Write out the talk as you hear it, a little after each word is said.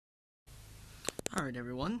Alright,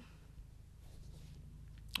 everyone.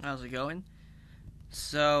 How's it going?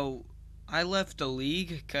 So, I left the league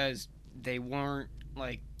because they weren't,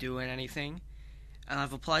 doing anything. And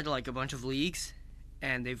I've applied to, a bunch of leagues,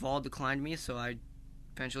 and they've all declined me, so I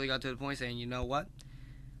eventually got to the point saying, you know what?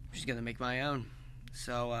 I'm just gonna make my own.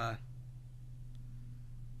 So,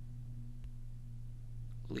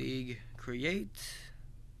 league create.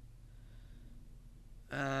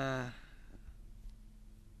 I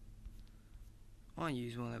want to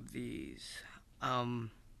use one of these.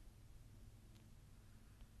 Um,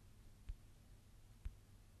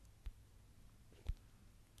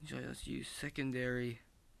 Usually let's use secondary.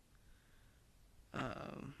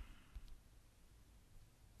 Um,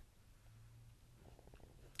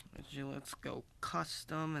 let's go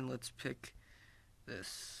custom and let's pick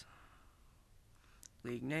this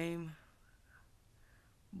league name.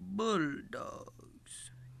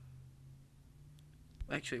 Bulldogs.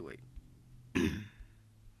 Actually, wait.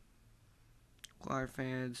 Acquired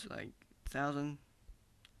fans, 1,000.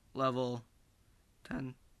 Level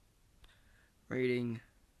 10. Rating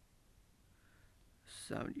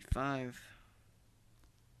 75.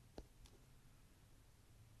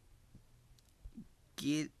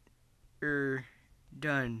 Get her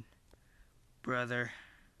done, brother.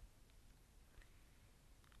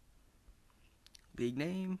 League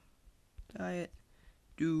name, diet,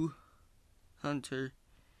 do, hunter,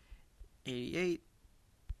 88.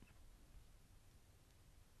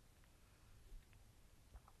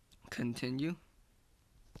 Continue.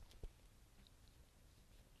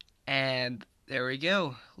 And there we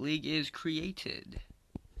go. League is created.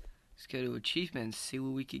 Let's go to achievements, see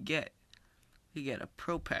what we could get. We get a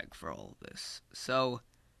pro pack for all of this. So,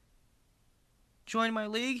 join my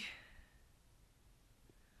league.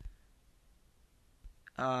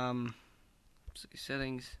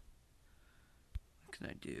 Settings. What can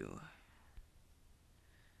I do?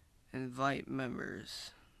 Invite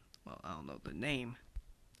members. Well, I don't know the name.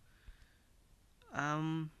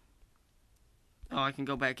 Oh, I can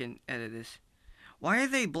go back and edit this. Why do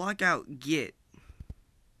they block out get?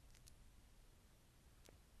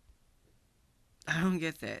 I don't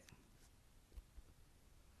get that.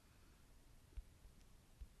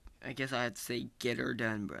 I guess I had to say get her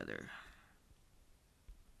done, brother.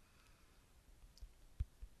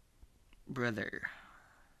 Brother.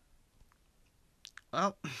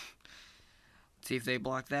 Well, let's see if they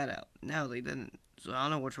block that out. No, they didn't. So I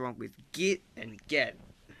don't know what's wrong with get and get.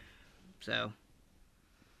 So,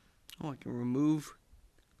 I can remove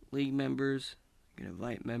league members. I can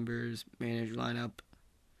invite members, manage lineup,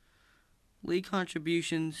 league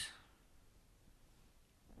contributions.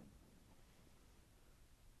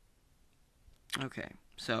 Okay,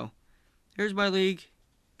 so here's my league.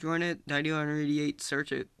 Join it, 9188,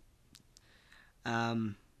 search it.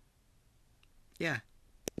 Yeah.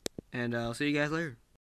 And I'll see you guys later.